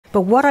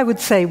But what I would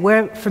say,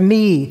 where for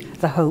me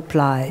the hope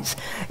lies,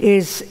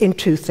 is in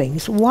two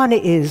things. One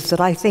is that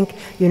I think,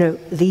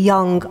 the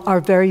young are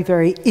very,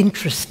 very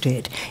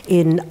interested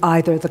in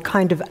either the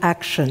kind of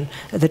action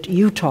that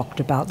you talked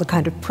about, the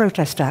kind of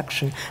protest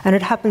action, and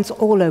it happens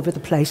all over the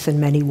place in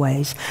many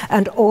ways,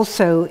 and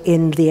also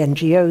in the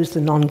NGOs,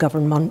 the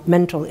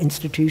non-governmental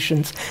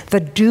institutions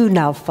that do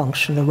now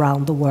function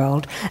around the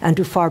world and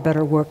do far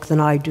better work than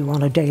I do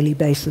on a daily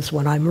basis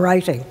when I'm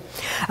writing.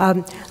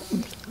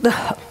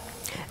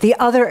 The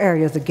other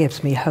area that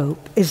gives me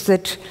hope is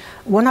that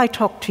when I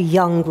talk to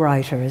young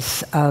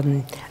writers,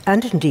 and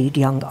indeed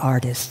young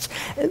artists,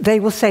 they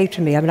will say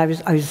to me, I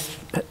was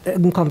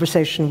in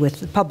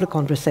public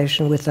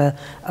conversation with a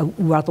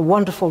rather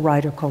wonderful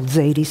writer called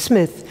Zadie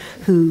Smith,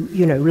 who,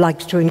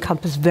 likes to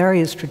encompass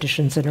various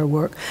traditions in her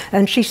work.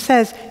 And she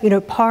says,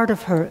 part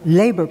of her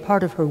labor,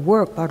 part of her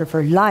work, part of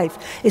her life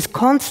is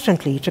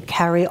constantly to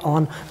carry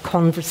on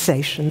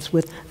conversations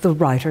with the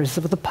writers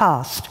of the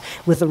past,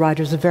 with the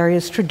writers of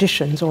various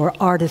traditions or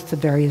artists of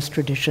various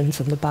traditions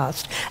in the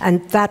past.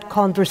 And that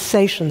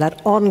conversation,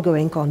 that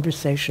ongoing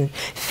conversation,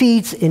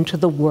 feeds into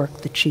the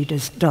work that she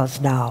does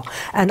now.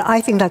 And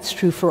I think that's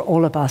true for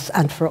all of us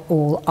and for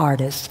all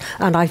artists.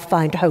 And I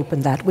find hope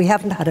in that. We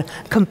haven't had a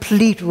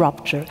complete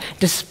rupture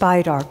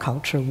despite our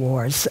culture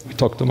wars. We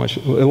talked a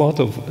lot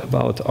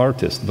about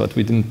artists, but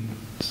we didn't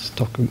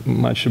talk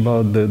much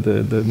about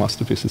the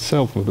masterpiece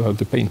itself, about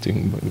the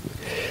painting.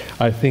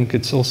 I think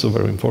it's also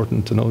very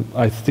important to know,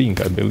 I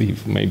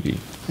believe, maybe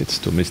it's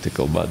too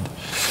mystical, but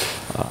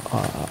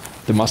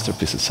the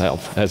masterpiece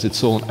itself has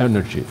its own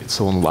energy, its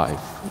own life.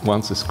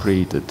 Once it's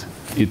created,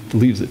 it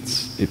leaves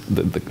it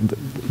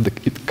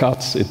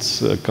cuts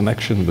its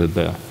connection with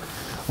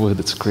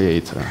its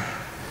creator,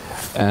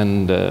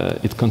 and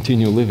it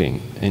continues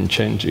living and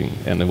changing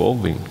and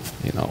evolving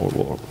in our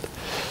world.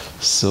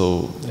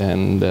 So,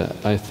 and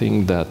I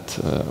think that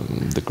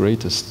the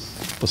greatest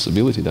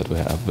possibility that we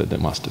have with the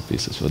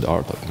masterpieces, with the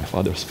art of my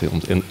father's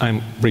films, and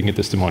I'm bringing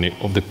testimony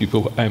of the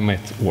people I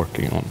met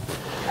working on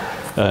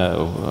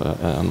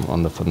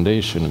the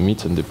foundation,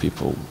 meeting the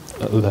people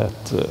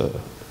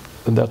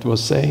that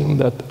was saying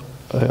that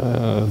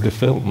the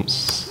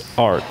film's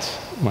art,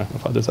 my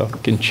father's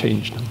art, can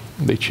change them.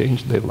 They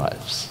change their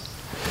lives.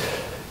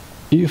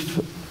 If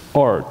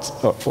art,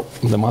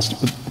 the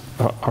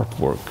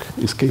artwork,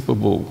 is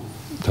capable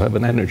to have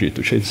an energy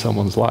to change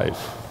someone's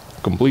life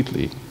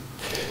completely,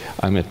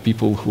 I met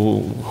people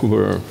who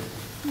were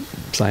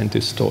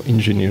scientists or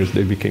engineers.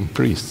 They became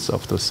priests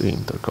after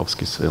seeing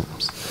Tarkovsky's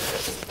films.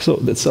 So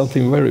that's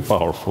something very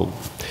powerful.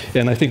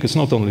 And I think it's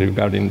not only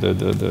regarding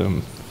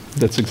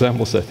that's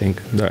examples, I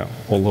think, they're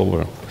all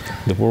over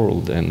the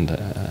world, and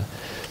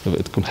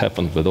it could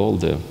happen with all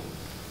the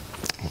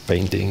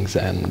paintings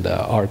and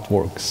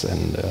artworks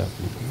and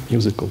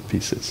musical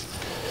pieces.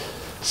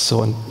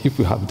 So, and if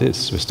we have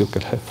this, we still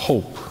can have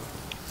hope.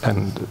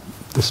 And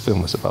this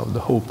film is about the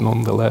hope.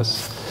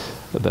 Nonetheless,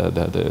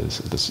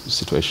 the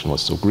situation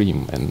was so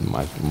grim, and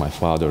my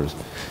father,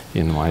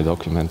 in my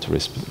documentary,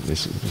 is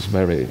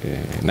very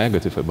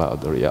negative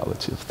about the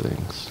reality of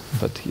things.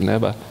 But he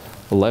never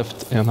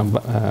left the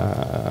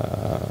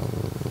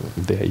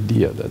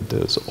idea that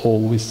there's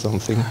always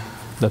something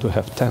that we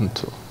have to tend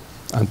to.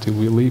 Until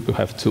we leave, we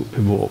have to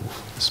evolve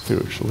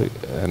spiritually.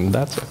 And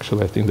that's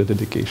actually, I think, the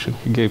dedication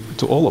he gave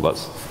to all of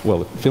us.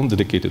 Well, a film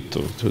dedicated to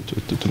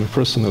me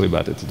personally,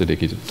 but it's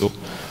dedicated to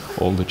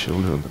all the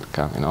children that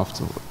come in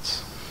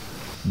afterwards.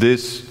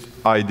 This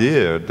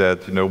idea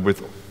that,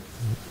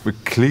 we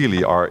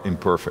clearly are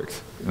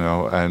imperfect,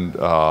 and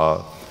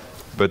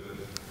but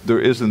there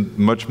isn't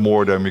much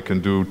more than we can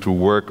do to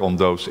work on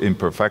those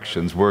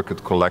imperfections, work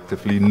it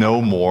collectively,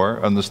 know more,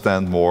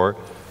 understand more,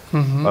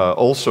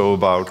 also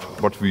about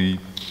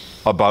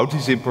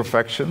these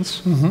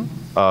imperfections.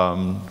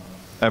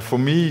 And for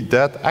me,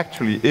 that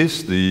actually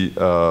is the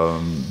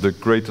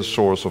greatest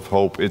source of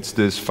hope. It's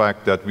this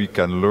fact that we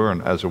can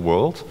learn as a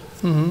world.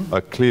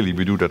 Clearly,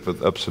 we do that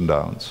with ups and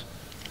downs.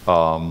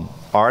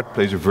 Art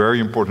plays a very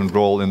important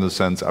role in the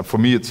sense, for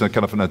me, it's a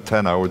kind of an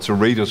antenna, or it's a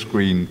radar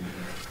screen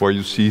where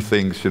you see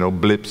things,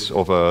 blips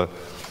of a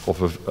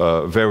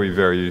very,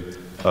 very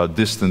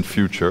distant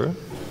future.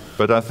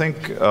 But I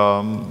think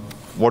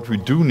what we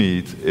do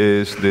need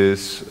is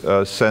this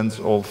sense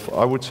of,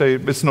 I would say,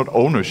 it's not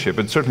ownership,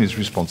 it certainly is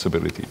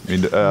responsibility. I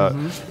mean,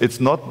 it's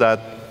not that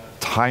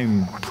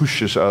time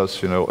pushes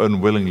us,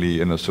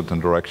 unwillingly in a certain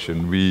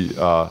direction.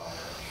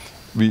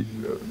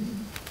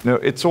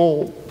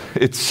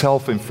 It's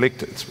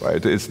self-inflicted,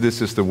 right?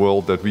 This is the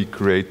world that we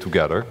create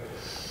together,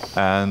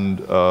 and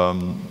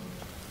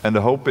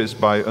the hope is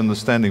by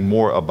understanding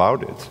more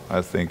about it.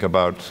 I think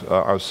about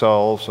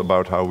ourselves,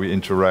 about how we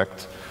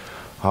interact,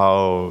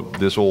 how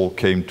this all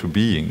came to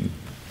being.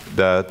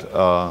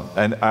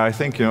 And I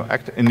think,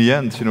 in the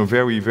end,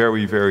 very,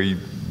 very, very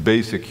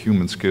basic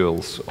human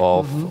skills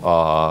of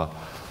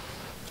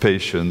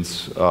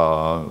patience,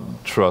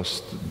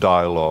 trust,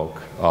 dialogue,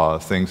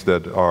 things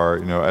that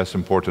are, as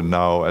important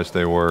now as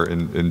they were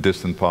in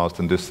distant past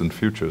and distant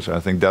futures. I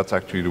think that's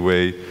actually the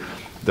way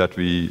that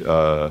we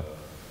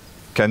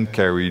can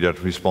carry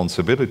that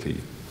responsibility.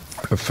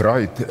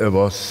 Freud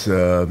was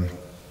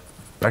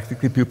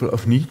practically pupil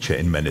of Nietzsche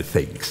in many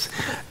things.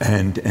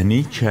 And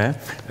Nietzsche,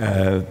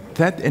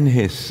 that in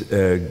his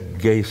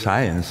gay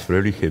science,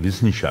 fröhliche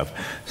Wissenschaft,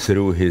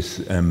 through his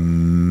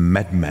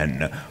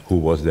madman, who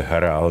was the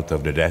herald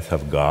of the death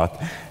of God,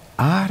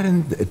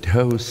 aren't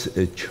those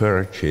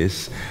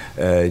churches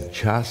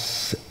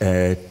just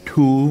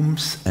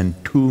tombs and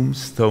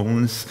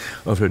tombstones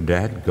of the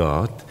dead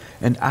God?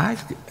 And I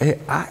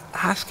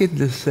ask it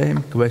the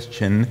same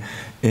question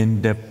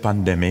in the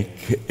pandemic,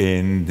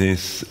 in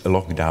this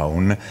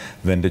lockdown,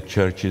 when the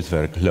churches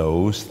were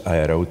closed.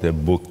 I wrote a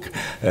book,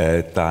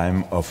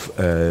 Time of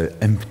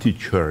Empty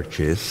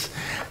Churches.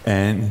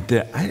 And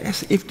I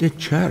ask if the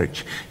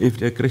church, if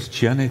the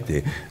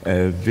Christianity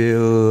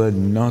will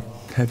not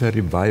have a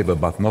revival,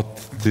 but not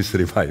this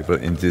revival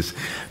in this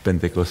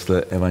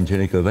Pentecostal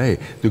evangelical way,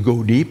 to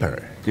go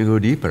deeper,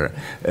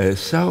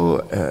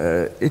 so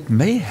it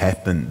may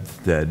happen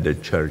that the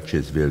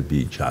churches will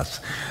be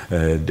just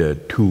the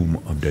tomb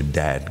of the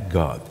dead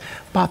God.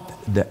 But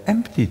the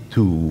empty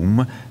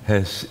tomb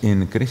has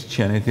in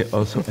Christianity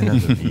also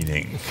another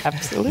meaning.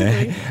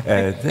 Absolutely.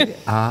 They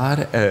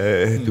are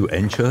two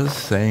angels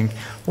saying,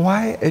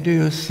 why do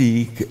you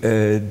seek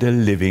the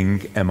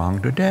living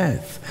among the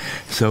dead?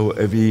 So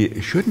we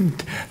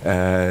shouldn't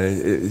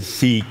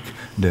seek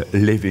the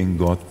living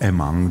God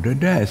among the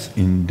dead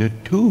in the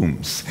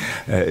tombs.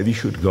 We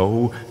should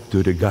go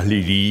to the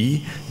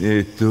Galilee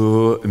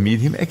to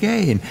meet him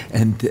again.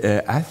 And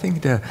I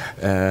think the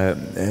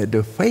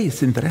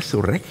faith in the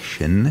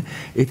resurrection,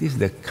 it is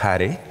the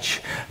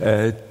courage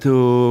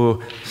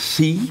to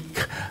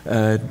seek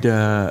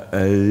the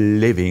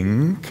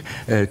living,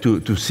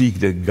 to seek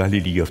the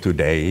Galilee of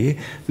today,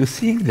 to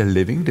seek the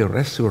living, the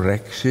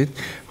resurrection,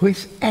 who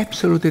is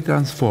absolutely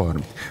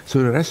transformed.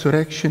 So the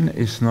resurrection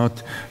is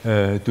not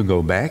to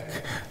go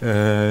back,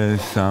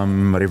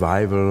 some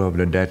revival of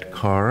the dead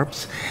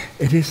corpse.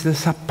 It is the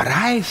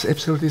surprise,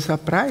 absolutely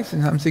surprise,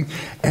 and something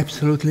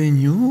absolutely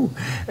new.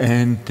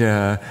 And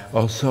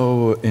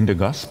also in the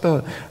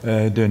gospel,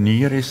 the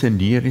nearest and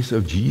dearest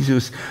of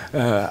Jesus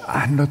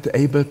are not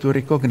able to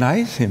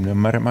recognize him. The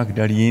Mary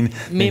Magdalene,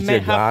 the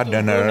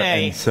gardener,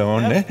 and so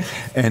on. Yep.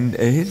 And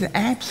it's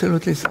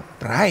absolutely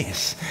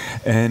surprise.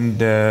 And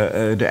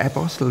the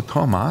Apostle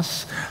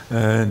Thomas,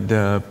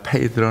 the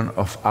patron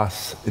of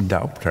us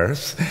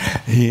doubters,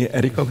 he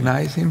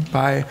recognized him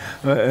by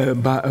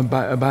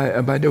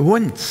the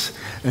wounds.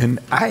 And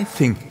I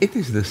think it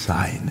is the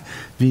sign.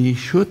 We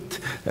should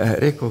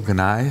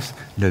recognize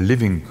the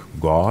living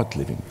God,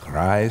 living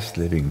Christ,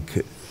 living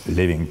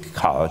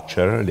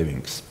culture,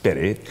 living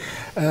spirit,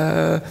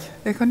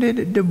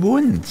 the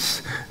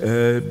wounds.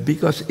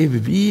 Because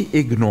if we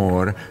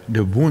ignore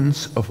the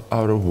wounds of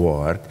our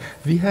word,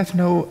 we have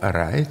no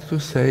right to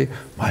say,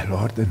 my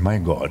Lord and my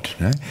God.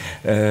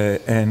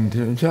 And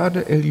there are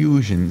the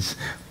illusions.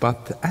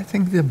 But I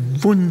think the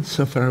wounds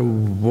of our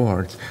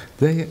words,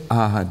 they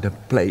are the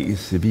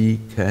place we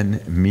can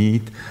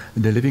meet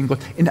the living God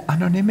in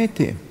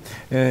anonymity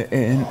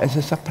and as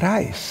a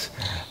surprise.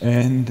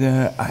 And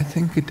I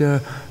think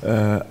the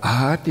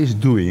art is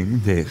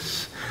doing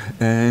this.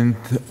 And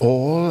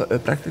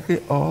practically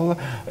all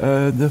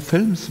the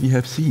films we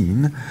have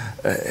seen,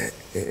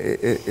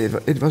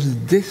 it was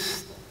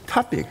this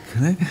topic,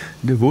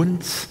 the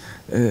wounds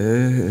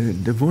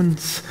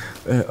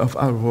of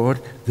our world.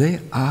 They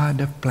are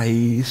the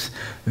place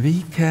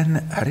we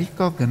can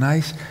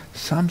recognize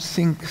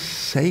something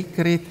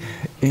sacred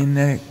in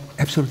an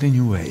absolutely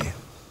new way.